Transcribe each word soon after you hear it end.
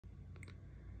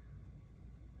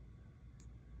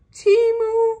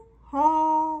Temu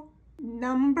haul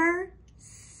number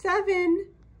 7.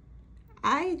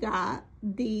 I got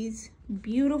these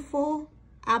beautiful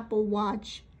Apple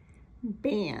Watch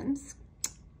bands.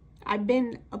 I've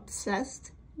been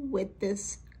obsessed with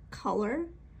this color.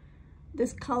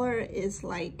 This color is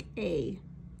like a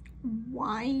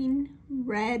wine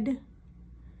red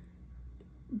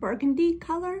burgundy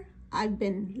color. I've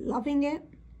been loving it.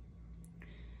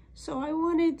 So I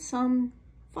wanted some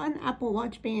fun Apple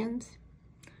Watch bands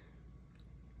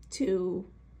to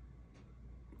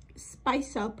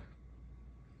spice up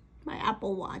my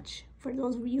Apple Watch. For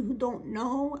those of you who don't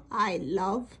know, I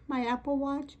love my Apple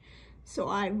Watch. So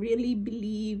I really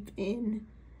believe in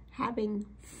having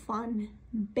fun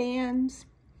bands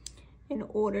in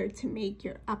order to make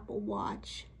your Apple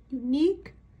Watch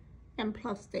unique, and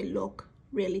plus they look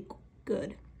really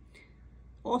good.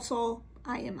 Also,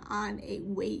 I am on a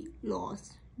weight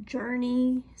loss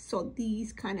journey, so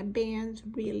these kind of bands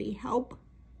really help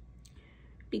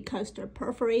because they're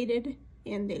perforated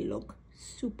and they look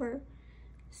super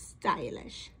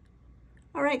stylish.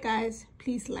 All right, guys,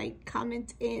 please like,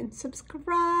 comment, and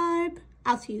subscribe.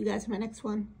 I'll see you guys in my next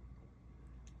one.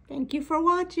 Thank you for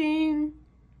watching.